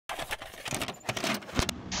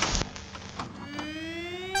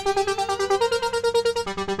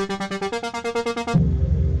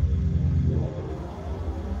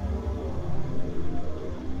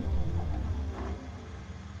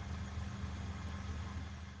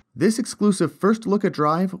This exclusive first look at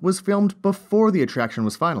Drive was filmed before the attraction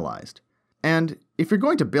was finalized. And if you're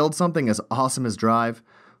going to build something as awesome as Drive,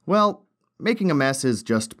 well, making a mess is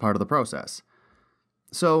just part of the process.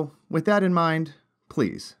 So, with that in mind,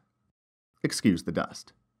 please, excuse the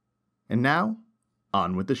dust. And now,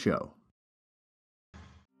 on with the show.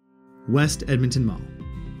 West Edmonton Mall.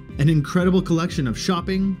 An incredible collection of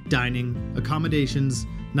shopping, dining, accommodations,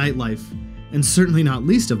 nightlife, and certainly not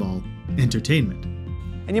least of all, entertainment.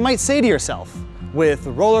 And you might say to yourself, with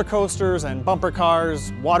roller coasters and bumper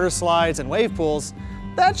cars, water slides and wave pools,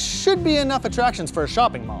 that should be enough attractions for a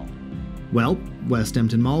shopping mall. Well, West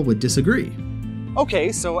Edmonton Mall would disagree.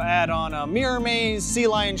 Okay, so add on a mirror maze, sea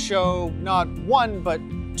lion show, not one but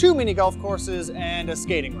 2 mini golf courses and a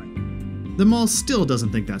skating rink. The mall still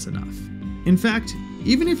doesn't think that's enough. In fact,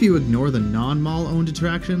 even if you ignore the non-mall owned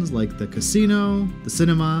attractions like the casino, the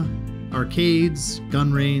cinema, arcades,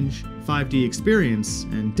 gun range, 5D experience,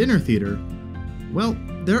 and dinner theater, well,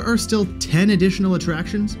 there are still 10 additional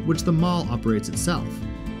attractions which the mall operates itself.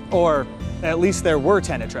 Or at least there were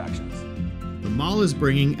 10 attractions. The mall is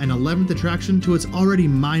bringing an 11th attraction to its already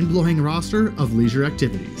mind-blowing roster of leisure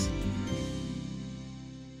activities.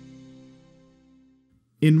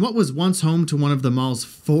 In what was once home to one of the mall's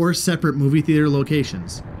 4 separate movie theater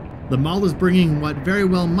locations, the mall is bringing what very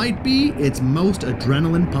well might be its most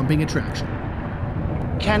adrenaline-pumping attraction.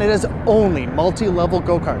 Canada's only multi-level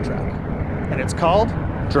go-kart track, and it's called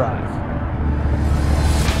Drive.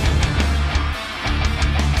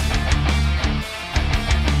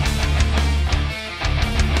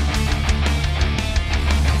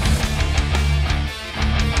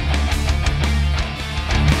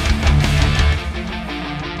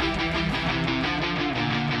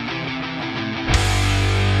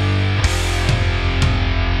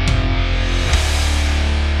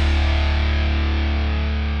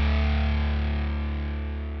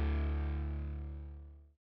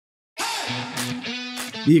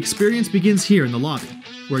 The experience begins here in the lobby,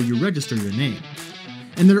 where you register your name.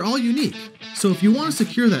 And they're all unique, so if you want to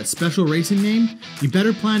secure that special racing name, you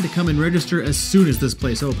better plan to come and register as soon as this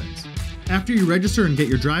place opens. After you register and get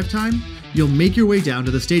your drive time, you'll make your way down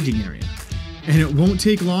to the staging area. And it won't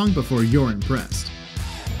take long before you're impressed.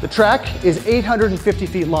 The track is 850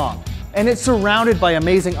 feet long, and it's surrounded by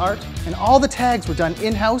amazing art, and all the tags were done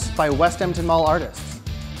in-house by West Edmonton Mall artists.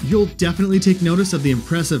 You'll definitely take notice of the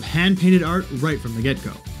impressive hand-painted art right from the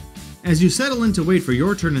get-go. As you settle in to wait for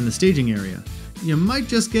your turn in the staging area, you might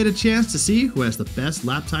just get a chance to see who has the best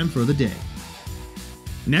lap time for the day.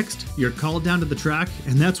 Next, you're called down to the track,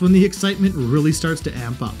 and that's when the excitement really starts to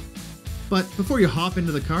amp up. But before you hop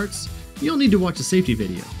into the karts, you'll need to watch a safety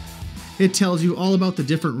video. It tells you all about the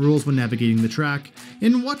different rules when navigating the track,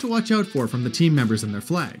 and what to watch out for from the team members and their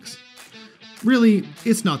flags. Really,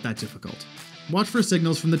 it's not that difficult. Watch for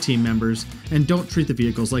signals from the team members, and don't treat the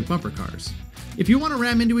vehicles like bumper cars. If you want to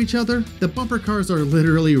ram into each other, the bumper cars are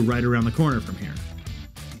literally right around the corner from here.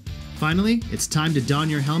 Finally, it's time to don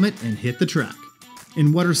your helmet and hit the track.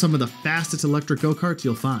 And what are some of the fastest electric go-karts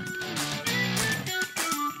you'll find?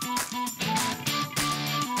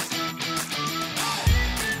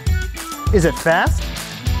 Is it fast?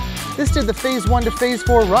 This did the Phase 1 to Phase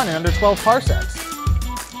 4 run in under 12 parsecs.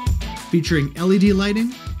 Featuring LED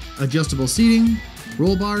lighting, adjustable seating,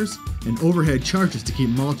 roll bars, and overhead chargers to keep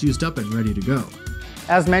mulch used up and ready to go.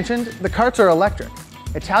 As mentioned, the karts are electric,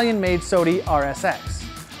 Italian-made SODI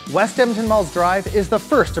RSX. West Edmonton Mall's Drive is the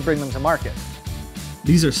first to bring them to market.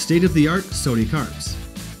 These are state-of-the-art SODI karts,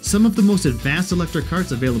 some of the most advanced electric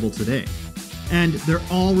karts available today. And they're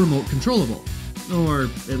all remote controllable, or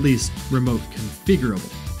at least remote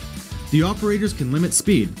configurable. The operators can limit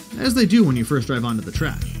speed, as they do when you first drive onto the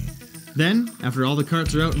track. Then, after all the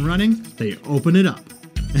karts are out and running, they open it up.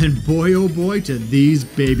 And boy oh boy, do these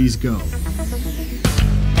babies go.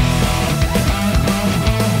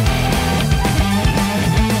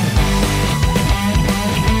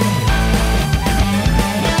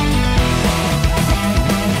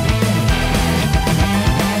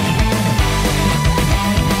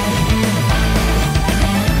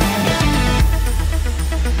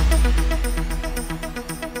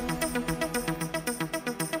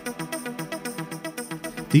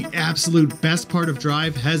 The absolute best part of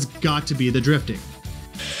Drive has got to be the drifting.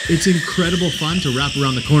 It's incredible fun to wrap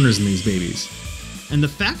around the corners in these babies. And the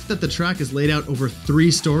fact that the track is laid out over 3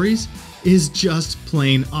 stories is just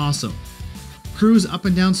plain awesome. Cruise up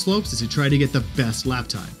and down slopes as you try to get the best lap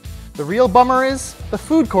time. The real bummer is, the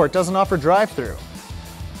food court doesn't offer drive-through.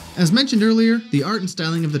 As mentioned earlier, the art and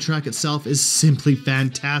styling of the track itself is simply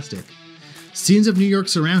fantastic. Scenes of New York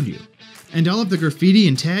surround you, and all of the graffiti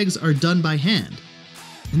and tags are done by hand.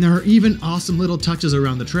 And there are even awesome little touches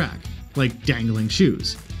around the track, like dangling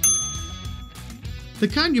shoes. The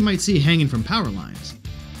kind you might see hanging from power lines.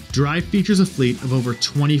 Drive features a fleet of over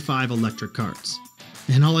 25 electric karts.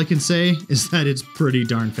 And all I can say is that it's pretty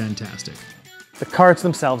darn fantastic. The karts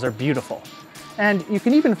themselves are beautiful. And you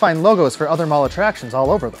can even find logos for other mall attractions all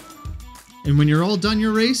over them. And when you're all done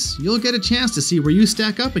your race, you'll get a chance to see where you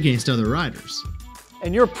stack up against other riders.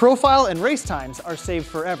 And your profile and race times are saved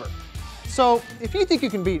forever. So if you think you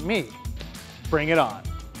can beat me, bring it on.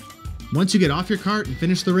 Once you get off your kart and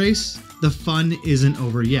finish the race, the fun isn't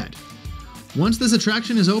over yet. Once this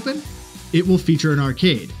attraction is open, it will feature an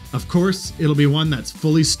arcade. Of course, it'll be one that's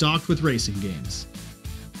fully stocked with racing games.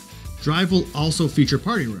 Drive will also feature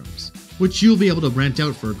party rooms, which you'll be able to rent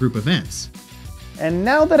out for group events. And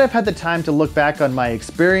now that I've had the time to look back on my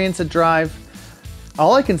experience at Drive,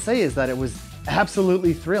 all I can say is that it was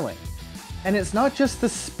absolutely thrilling. And it's not just the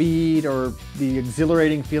speed or the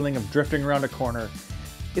exhilarating feeling of drifting around a corner,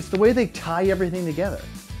 it's the way they tie everything together.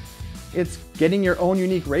 It's getting your own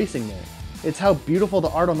unique racing name. It's how beautiful the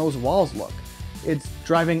art on those walls look. It's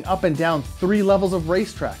driving up and down 3 levels of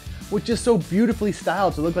racetrack, which is so beautifully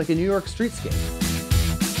styled to look like a New York streetscape.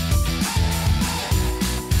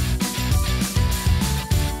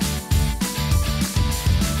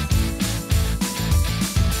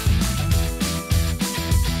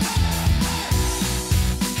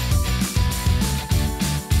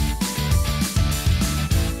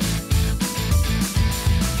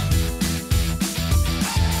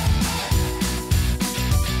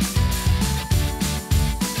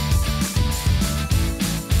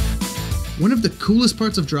 One of the coolest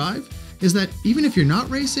parts of Drive is that even if you're not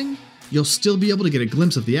racing, you'll still be able to get a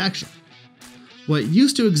glimpse of the action. What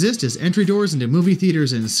used to exist as entry doors into movie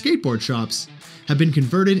theaters and skateboard shops have been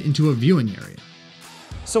converted into a viewing area.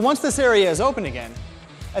 So once this area is open again,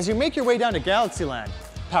 as you make your way down to Galaxyland,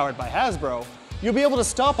 powered by Hasbro, you'll be able to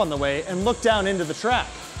stop on the way and look down into the track.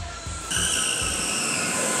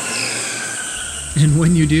 And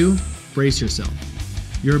when you do, brace yourself.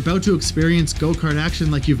 You're about to experience go-kart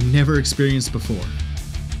action like you've never experienced before.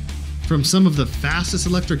 From some of the fastest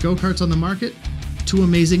electric go-karts on the market, to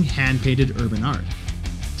amazing hand-painted urban art,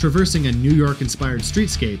 traversing a New York-inspired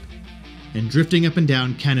streetscape, and drifting up and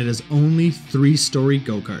down Canada's only 3-story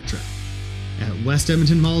go-kart track at West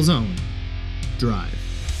Edmonton Mall's own Drive.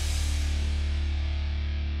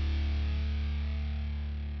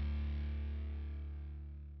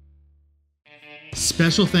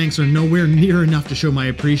 Special thanks are nowhere near enough to show my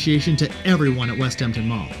appreciation to everyone at West Edmonton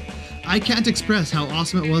Mall. I can't express how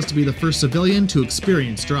awesome it was to be the first civilian to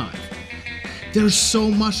experience Drive. There's so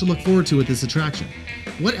much to look forward to with this attraction.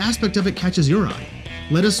 What aspect of it catches your eye?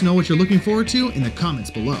 Let us know what you're looking forward to in the comments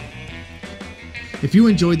below. If you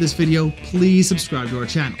enjoyed this video, please subscribe to our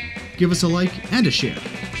channel, give us a like and a share,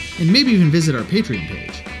 and maybe even visit our Patreon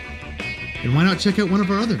page. And why not check out one of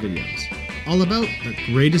our other videos, all about the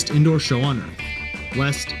greatest indoor show on earth.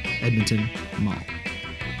 West Edmonton Mall.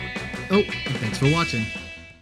 Oh, and thanks for watching.